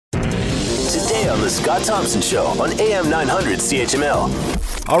today on The Scott Thompson Show on AM 900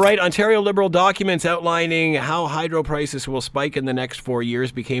 CHML. All right, Ontario Liberal documents outlining how hydro prices will spike in the next 4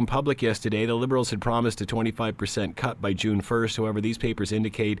 years became public yesterday. The Liberals had promised a 25% cut by June 1st. However, these papers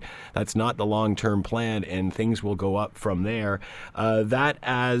indicate that's not the long-term plan and things will go up from there. That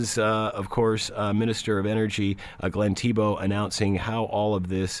as, of course, Minister of Energy Glenn Thibeault announcing how all of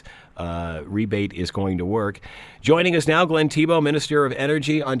this rebate is going to work. Joining us now, Glenn Thibeault, Minister of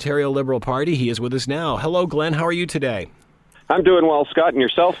Energy, Ontario Liberal Party. He is with us now. Hello, Glenn. How are you today? I'm doing well, Scott, and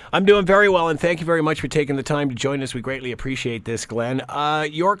yourself? I'm doing very well, and thank you very much for taking the time to join us. We greatly appreciate this, Glenn.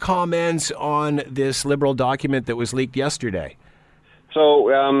 Your comments on this Liberal document that was leaked yesterday? So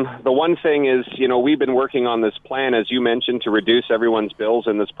the one thing is, we've been working on this plan, as you mentioned, to reduce everyone's bills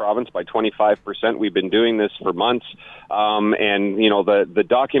in this province by 25%. We've been doing this for months. And the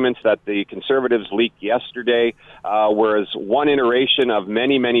documents that the Conservatives leaked yesterday were one iteration of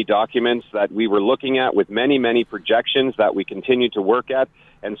many, many documents that we were looking at with many, many projections that we continue to work at.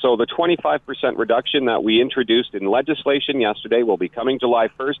 And so the 25% reduction that we introduced in legislation yesterday will be coming July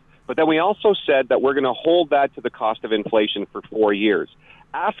 1st. But then we also said that we're going to hold that to the cost of inflation for 4 years.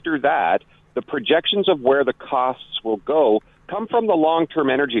 After that, the projections of where the costs will go come from the long-term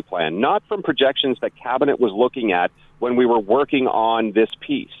energy plan, not from projections that Cabinet was looking at when we were working on this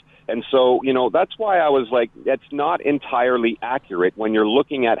piece. And so, that's why I was like, that's not entirely accurate when you're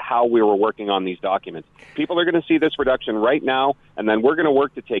looking at how we were working on these documents. People are going to see this reduction right now, and then we're going to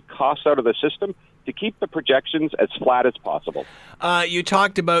work to take costs out of the system to keep the projections as flat as possible. You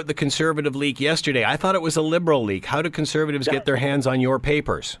talked about the Conservative leak yesterday. I thought it was a Liberal leak. How do Conservatives get their hands on your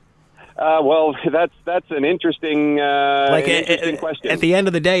papers? Well, that's an interesting, interesting question. At the end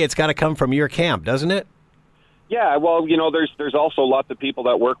of the day, it's got to come from your camp, doesn't it? Yeah, well, there's also lots of people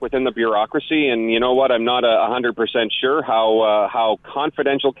that work within the bureaucracy, and you know what? I'm not 100% sure how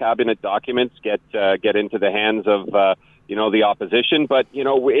confidential cabinet documents get into the hands of the opposition. But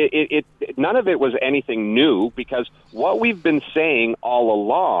none of it was anything new, because what we've been saying all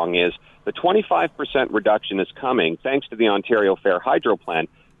along is the 25% reduction is coming thanks to the Ontario Fair Hydro Plan.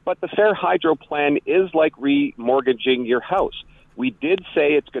 But the Fair Hydro Plan is like remortgaging your house. We did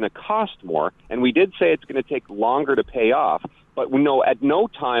say it's going to cost more, and we did say it's going to take longer to pay off. But at no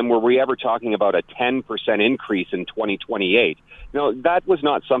time were we ever talking about a 10% increase in 2028. That was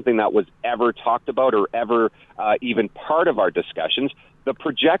not something that was ever talked about or ever even part of our discussions. The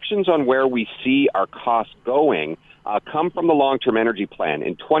projections on where we see our costs going come from the long-term energy plan.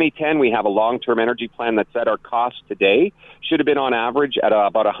 In 2010, we have a long-term energy plan that said our costs today should have been on average at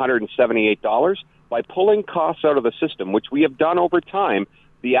about $178. By pulling costs out of the system, which we have done over time,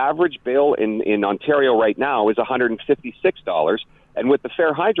 the average bill in Ontario right now is $156. And with the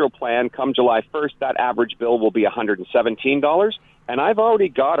Fair Hydro Plan, come July 1st, that average bill will be $117. And I've already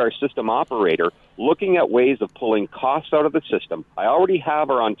got our system operator looking at ways of pulling costs out of the system. I already have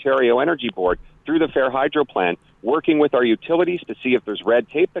our Ontario Energy Board, through the Fair Hydro Plan, working with our utilities to see if there's red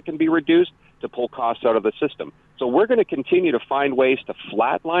tape that can be reduced to pull costs out of the system. So we're going to continue to find ways to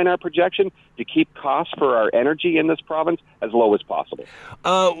flatline our projection to keep costs for our energy in this province as low as possible.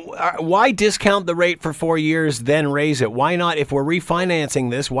 Why discount the rate for 4 years, then raise it? Why not, if we're refinancing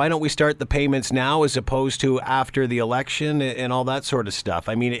this, why don't we start the payments now as opposed to after the election and all that sort of stuff?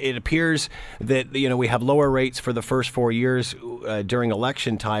 I mean, it appears that, we have lower rates for the first 4 years during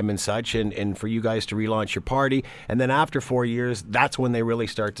election time and such, and for you guys to relaunch your party. And then after 4 years, that's when they really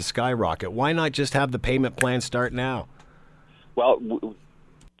start to skyrocket. Why not just have the payment plan start now? Well,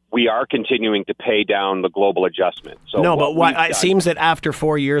 we are continuing to pay down the global adjustment. So no, but why, it seems that after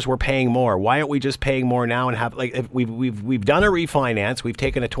 4 years we're paying more. Why aren't we just paying more now and have we've done a refinance, we've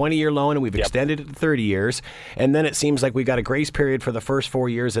taken a 20-year loan and we've extended it to 30 years, and then it seems like we got a grace period for the first 4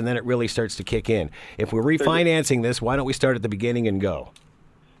 years, and then it really starts to kick in. If we're refinancing this, why don't we start at the beginning and go?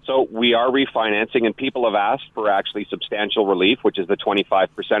 So we are refinancing, and people have asked for actually substantial relief, which is the 25%,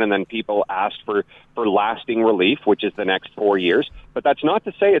 and then people asked for lasting relief, which is the next 4 years. But that's not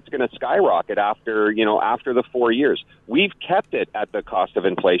to say it's going to skyrocket after the 4 years. We've kept it at the cost of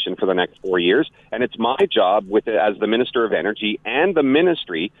inflation for the next 4 years, and it's my job as the Minister of Energy and the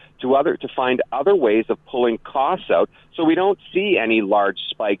Ministry to find other ways of pulling costs out so we don't see any large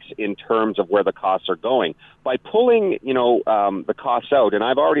spikes in terms of where the costs are going. By pulling, the costs out, and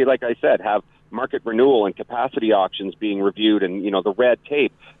I've already, like I said, have market renewal and capacity auctions being reviewed and, the red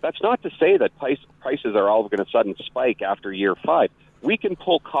tape. That's not to say that prices are all going to sudden spike after year 5. We can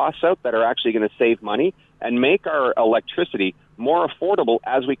pull costs out that are actually going to save money and make our electricity more affordable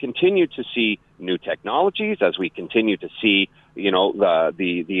as we continue to see new technologies, as we continue to see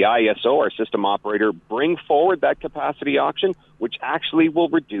the ISO, our system operator, bring forward that capacity auction, which actually will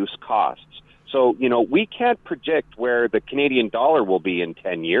reduce costs. So, we can't predict where the Canadian dollar will be in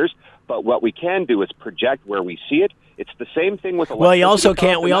 10 years, but what we can do is project where we see it. It's the same thing with electricity. Well, you also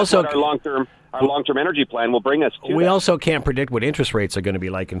can't. Our long-term energy plan will bring us to. We also can't predict what interest rates are going to be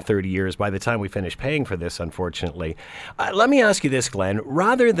like in 30 years by the time we finish paying for this, unfortunately. Let me ask you this, Glenn.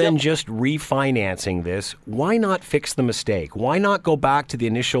 Rather than just refinancing this, why not fix the mistake? Why not go back to the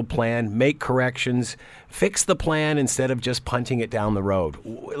initial plan, make corrections, fix the plan instead of just punting it down the road?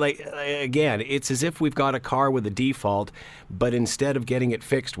 Again, it's as if we've got a car with a default, but instead of getting it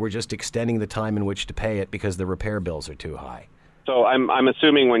fixed, we're just extending the time in which to pay it because the repair bills are too high. So I'm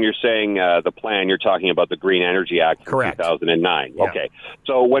assuming when you're saying the plan, you're talking about the Green Energy Act from 2009. Yeah. Okay.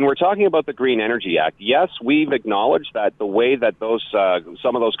 So when we're talking about the Green Energy Act, yes, we've acknowledged that the way that those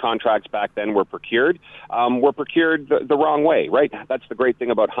some of those contracts back then were procured the wrong way, right? That's the great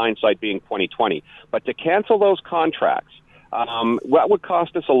thing about hindsight being 2020. But to cancel those contracts, that would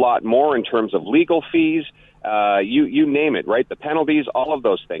cost us a lot more in terms of legal fees. You name it, right? The penalties, all of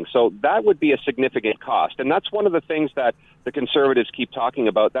those things. So that would be a significant cost. And that's one of the things that the Conservatives keep talking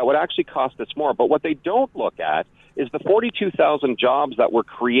about that would actually cost us more. But what they don't look at is the 42,000 jobs that were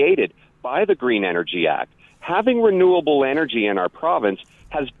created by the Green Energy Act. Having renewable energy in our province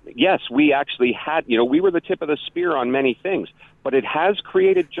we actually had, we were the tip of the spear on many things, but it has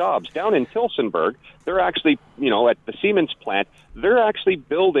created jobs. Down in Tillsonburg, they're actually, at the Siemens plant, they're actually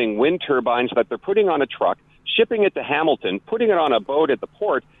building wind turbines that they're putting on a truck, shipping it to Hamilton, putting it on a boat at the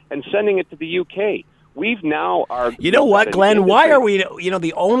port, and sending it to the UK. We've now are. You know what, Glenn? Why are we?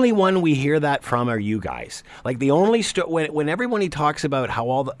 The only one we hear that from are you guys. Like the only when everybody talks about how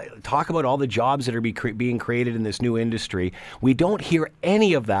all the jobs that are being created in this new industry, we don't hear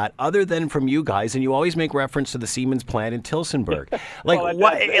any of that other than from you guys, and you always make reference to the Siemens plant in Tillsonburg. Like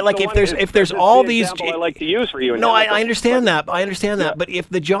if there's all these. I like to use for you. No, I understand that. I understand that. But if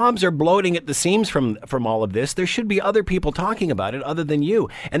the jobs are bloating at the seams from all of this, there should be other people talking about it other than you.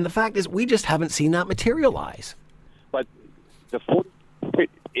 And the fact is, we just haven't seen that materialize. But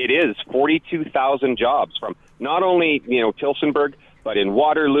it is 42,000 jobs from not only Tillsonburg, but in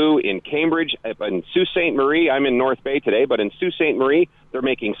Waterloo, in Cambridge, in Sault Ste. Marie. I'm in North Bay today, but in Sault Ste. Marie, they're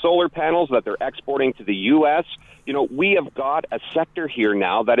making solar panels that they're exporting to the U.S. We have got a sector here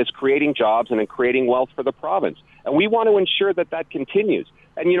now that is creating jobs and creating wealth for the province, and we want to ensure that continues.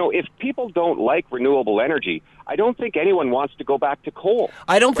 And, if people don't like renewable energy, I don't think anyone wants to go back to coal.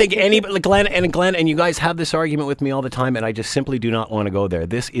 I don't think Glenn, and you guys have this argument with me all the time, and I just simply do not want to go there.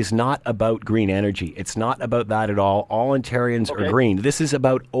 This is not about green energy. It's not about that at all. All Ontarians are green. This is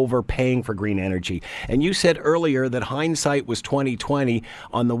about overpaying for green energy. And you said earlier that hindsight was 2020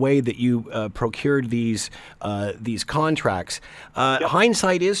 on the way that you procured these contracts.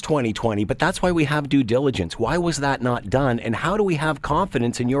 Hindsight is 2020, but that's why we have due diligence. Why was that not done? And how do we have confidence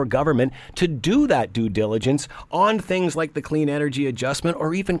in your government to do that due diligence on things like the clean energy adjustment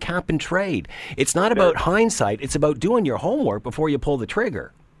or even cap and trade? It's not about hindsight. It's about doing your homework before you pull the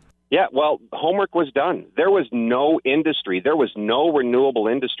trigger. Yeah, well, homework was done. There was no industry. There was no renewable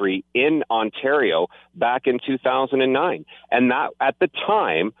industry in Ontario back in 2009. And that, at the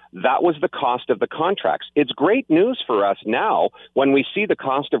time, that was the cost of the contracts. It's great news for us now when we see the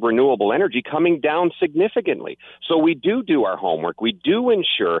cost of renewable energy coming down significantly. So we do our homework. We do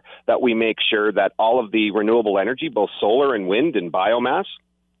ensure that we make sure that all of the renewable energy, both solar and wind and biomass,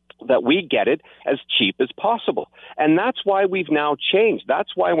 that we get it as cheap as possible. And that's why we've now changed. That's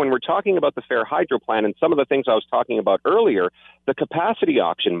why when we're talking about the Fair Hydro Plan and some of the things I was talking about earlier, the capacity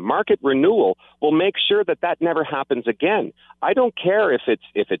auction, market renewal will make sure that never happens again. I don't care if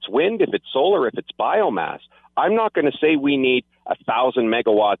it's wind, if it's solar, if it's biomass. I'm not going to say we need 1,000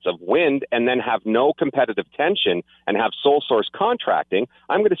 megawatts of wind and then have no competitive tension and have sole source contracting.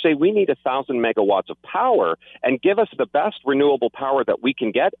 I'm going to say we need 1,000 megawatts of power and give us the best renewable power that we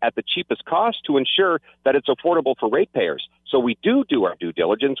can get at the cheapest cost to ensure that it's affordable for ratepayers. So we do our due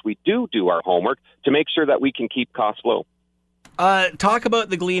diligence. We do our homework to make sure that we can keep costs low. Talk about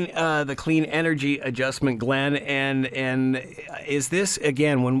the clean energy adjustment, Glenn, and is this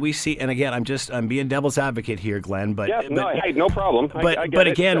again when we see? And again, I'm being devil's advocate here, Glenn. But no problem. But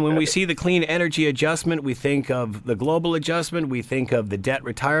again, when we see the clean energy adjustment, we think of the global adjustment. We think of the debt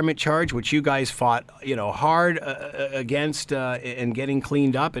retirement charge, which you guys fought, hard against and getting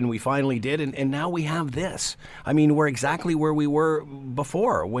cleaned up, and we finally did. And now we have this. I mean, we're exactly where we were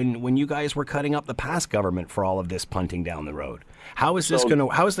before when you guys were cutting up the past government for all of this punting down the road. How is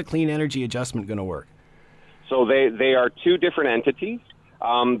the clean energy adjustment going to work? So they are two different entities.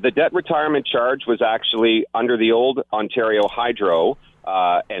 The debt retirement charge was actually under the old Ontario Hydro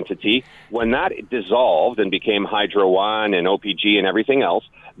entity. When that dissolved and became Hydro One and OPG and everything else,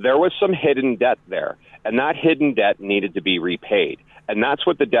 there was some hidden debt there, and that hidden debt needed to be repaid. And that's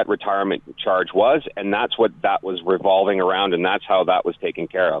what the debt retirement charge was, and that's what that was revolving around, and that's how that was taken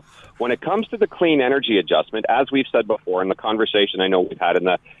care of. When it comes to the clean energy adjustment, as we've said before in the conversation I know we've had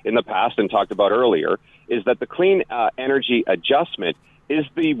in the past and talked about earlier, is that the clean energy adjustment is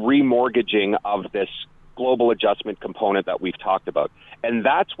the remortgaging of this global adjustment component that we've talked about. And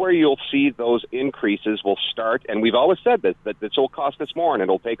that's where you'll see those increases will start. And we've always said this, that this will cost us more and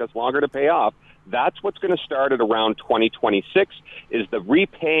it'll take us longer to pay off. That's what's going to start at around 2026, is the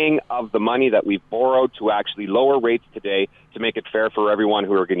repaying of the money that we've borrowed to actually lower rates today to make it fair for everyone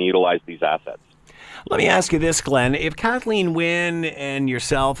who are going to utilize these assets. Let me ask you this, Glenn. If Kathleen Wynne and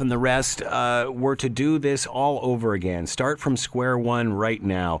yourself and the rest were to do this all over again, start from square one right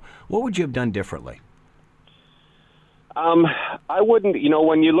now, what would you have done differently? I wouldn't,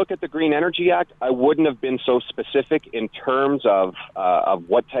 when you look at the Green Energy Act, I wouldn't have been so specific in terms of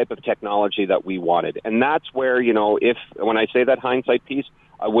what type of technology that we wanted. And that's where, when I say that hindsight piece,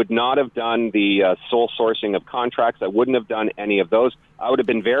 I would not have done the sole sourcing of contracts. I wouldn't have done any of those. I would have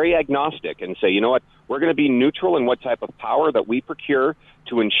been very agnostic and say, you know what, we're going to be neutral in what type of power that we procure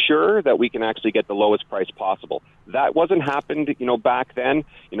to ensure that we can actually get the lowest price possible. That wasn't happened, back then.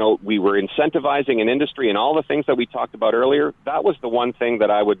 We were incentivizing an industry and all the things that we talked about earlier. That was the one thing that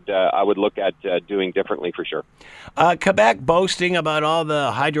I would look at doing differently for sure. Quebec boasting about all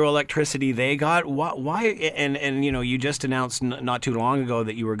the hydroelectricity they got. Why? And you just announced not too long ago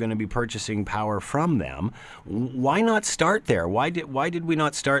that you were going to be purchasing power from them. Why not start there? Why did we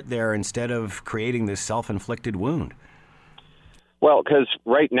not start there instead of creating this self-inflicted wound? Well, because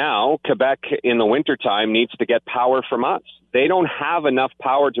right now, Quebec in the wintertime needs to get power from us. They don't have enough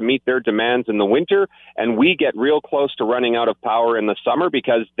power to meet their demands in the winter, and we get real close to running out of power in the summer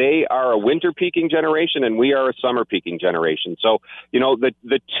because they are a winter peaking generation and we are a summer peaking generation. So,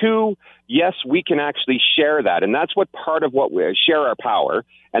 the two, yes, we can actually share that, and that's what part of what we share our power,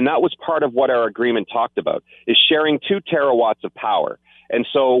 and that was part of what our agreement talked about, is sharing 2 terawatts of power. And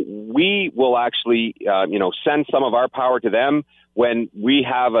so we will actually, send some of our power to them. When we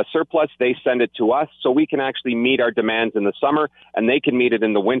have a surplus, they send it to us so we can actually meet our demands in the summer and they can meet it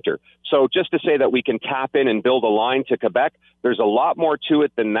in the winter. So just to say that we can tap in and build a line to Quebec, there's a lot more to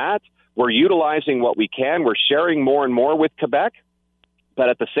it than that. We're utilizing what we can. We're sharing more and more with Quebec. But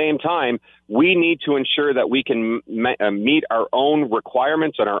at the same time, we need to ensure that we can meet our own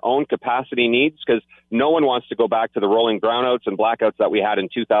requirements and our own capacity needs, because no one wants to go back to the rolling brownouts and blackouts that we had in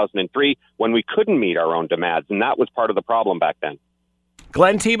 2003 when we couldn't meet our own demands. And that was part of the problem back then.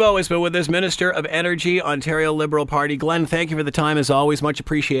 Glenn Thibeault has been with us, Minister of Energy, Ontario Liberal Party. Glenn, thank you for the time as always. Much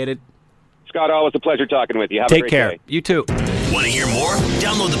appreciated. Scott, always a pleasure talking with you. Have a great day. Take care. You too. Want to hear more?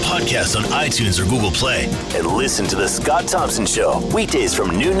 Download the podcast on iTunes or Google Play and listen to The Scott Thompson Show weekdays from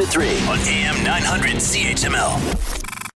noon to 3 on AM 900 CHML.